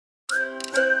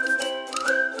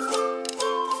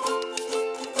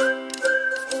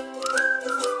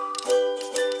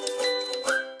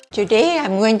Today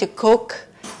I'm going to cook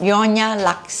Nyonya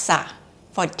Laksa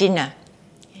for dinner.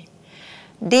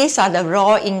 These are the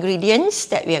raw ingredients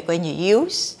that we are going to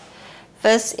use.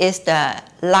 First is the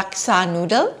laksa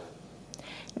noodle.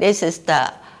 This is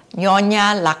the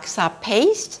Nyonya Laksa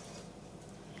paste.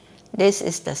 This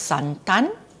is the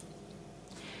santan.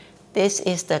 This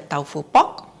is the tofu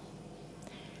pork.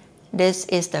 This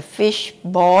is the fish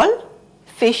ball,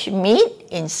 fish meat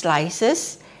in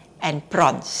slices, and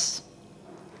prawns.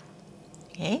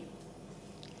 Okay.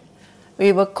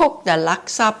 We will cook the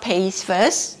laksa paste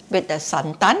first with the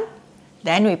santan.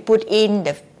 Then we put in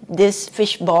this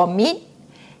fish ball meat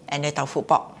and the tofu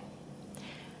pork.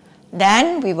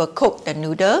 Then we will cook the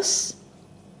noodles.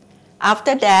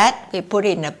 After that, we put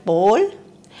it in a bowl.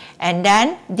 And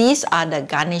then these are the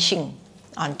garnishing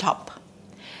on top.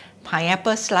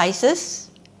 Pineapple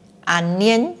slices,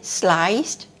 onion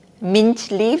sliced,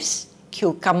 mint leaves,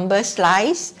 cucumber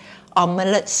slice,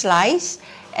 omelette slice,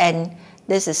 and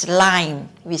this is lime.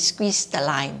 We squeeze the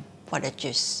lime for the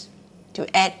juice to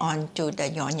add on to the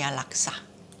Nyonya Laksa.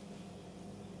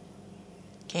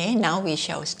 Okay, now we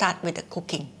shall start with the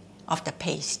cooking of the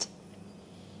paste.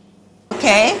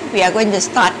 Okay, we are going to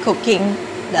start cooking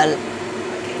the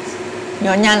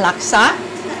Nyonya Laksa.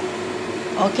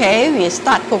 Okay, we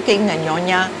start cooking the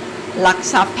Nyonya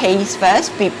Laksa paste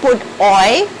first. We put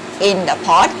oil in the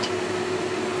pot.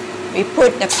 We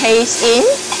put the paste in.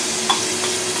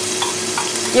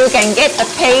 You can get the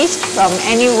paste from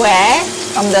anywhere,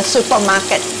 from the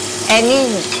supermarket.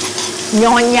 Any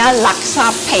Nyonya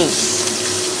Laksa paste.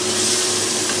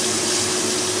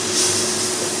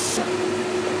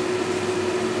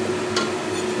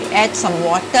 We add some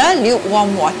water,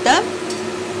 lukewarm water,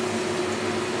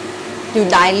 to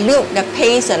dilute the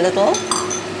paste a little.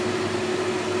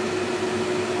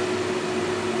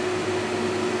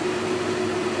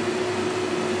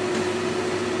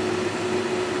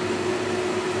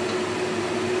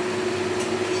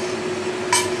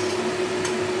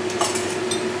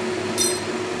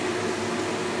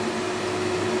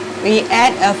 We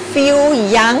add a few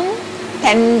young,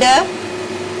 tender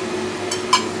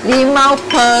limau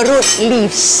perut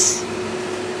leaves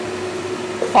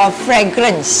for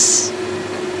fragrance.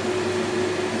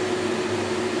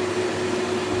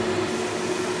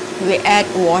 We add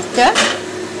water.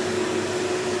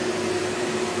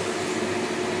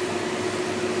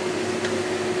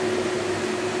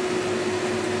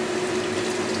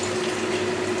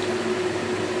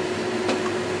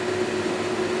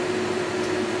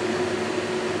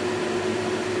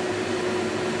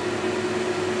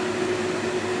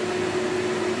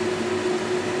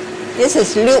 This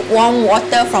is lukewarm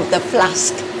water from the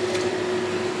flask.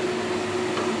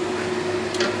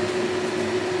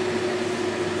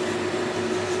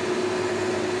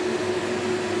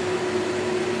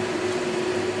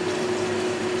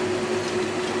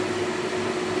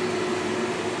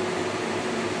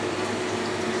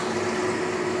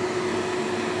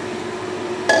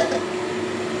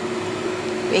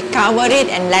 We cover it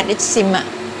and let it simmer.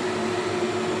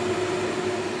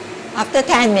 After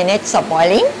 10 minutes of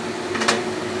boiling,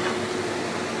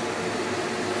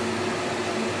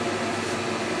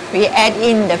 we add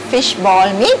in the fish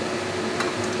ball meat.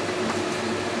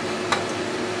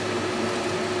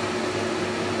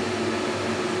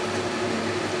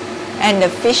 And the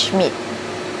fish meat.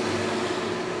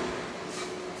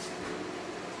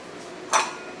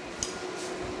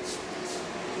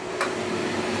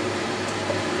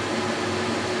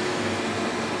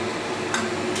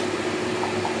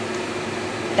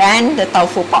 Then the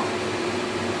tofu pork.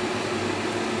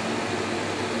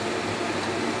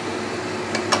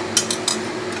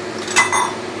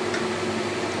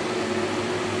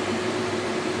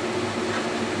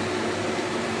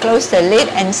 Close the lid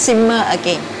and simmer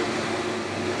again.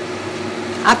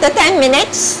 After 10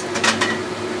 minutes,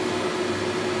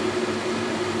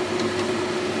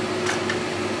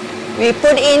 we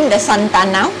put in the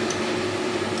santan now.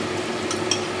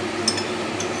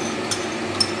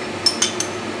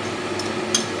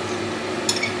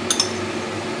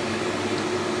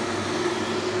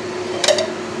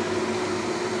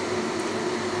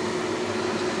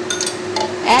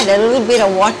 Add a little bit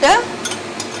of water,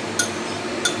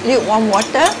 lukewarm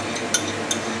water.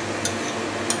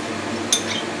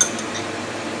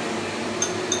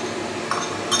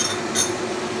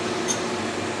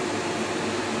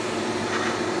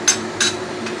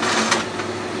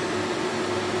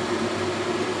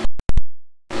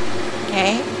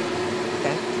 Okay,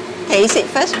 taste it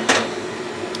first.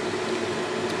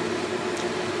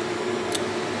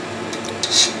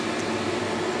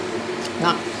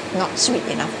 Not sweet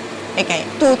enough. Okay,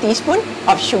 2 teaspoons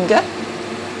of sugar.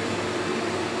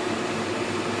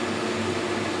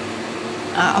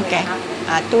 Okay,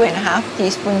 2.5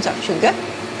 teaspoons of sugar.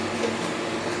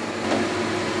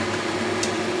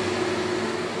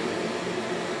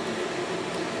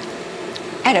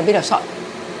 Add a bit of salt.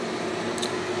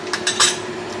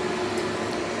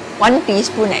 1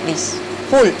 teaspoon at least,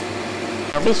 full.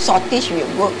 A bit saltish,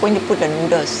 we're going to put the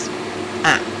noodles.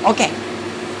 Okay.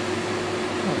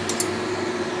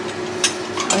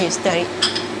 Now you stir it.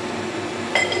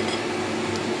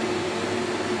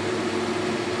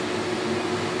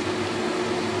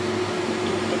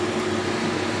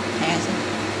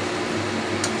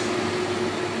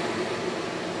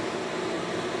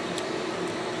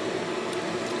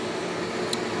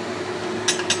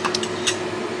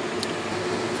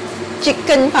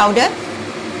 Chicken powder,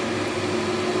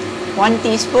 1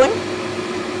 teaspoon,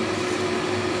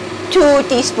 2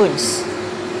 teaspoons.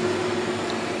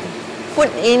 Put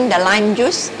in the lime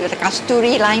juice, the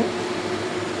kasturi lime.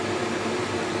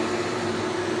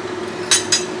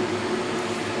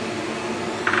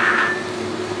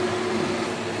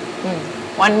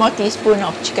 One more teaspoon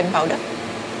of chicken powder.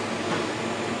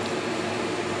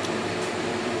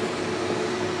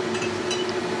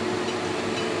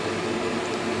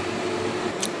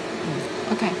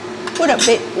 Okay, put a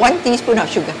bit, 1 teaspoon of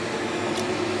sugar.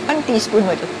 1 teaspoon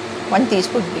will do. 1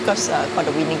 teaspoon because got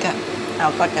the vinegar.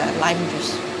 Now got the lime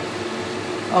juice.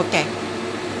 Okay.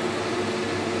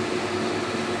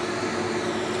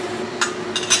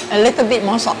 A little bit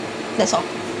more salt. That's all.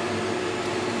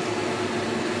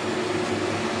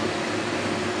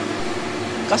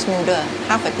 Because noodle,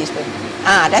 half a teaspoon.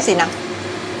 That's enough.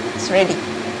 It's ready.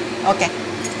 Okay.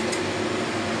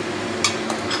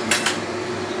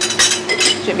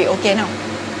 Should be okay now.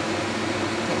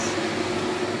 Yes.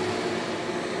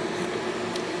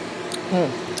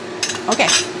 Okay.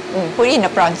 Put in the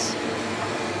prawns.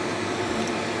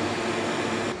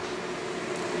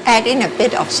 Add in a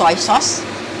bit of soy sauce.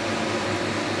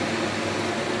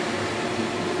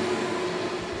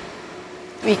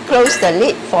 We close the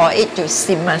lid for it to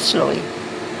simmer slowly.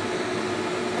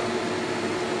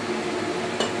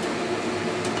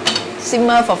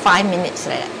 Simmer for 5 minutes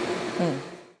like that.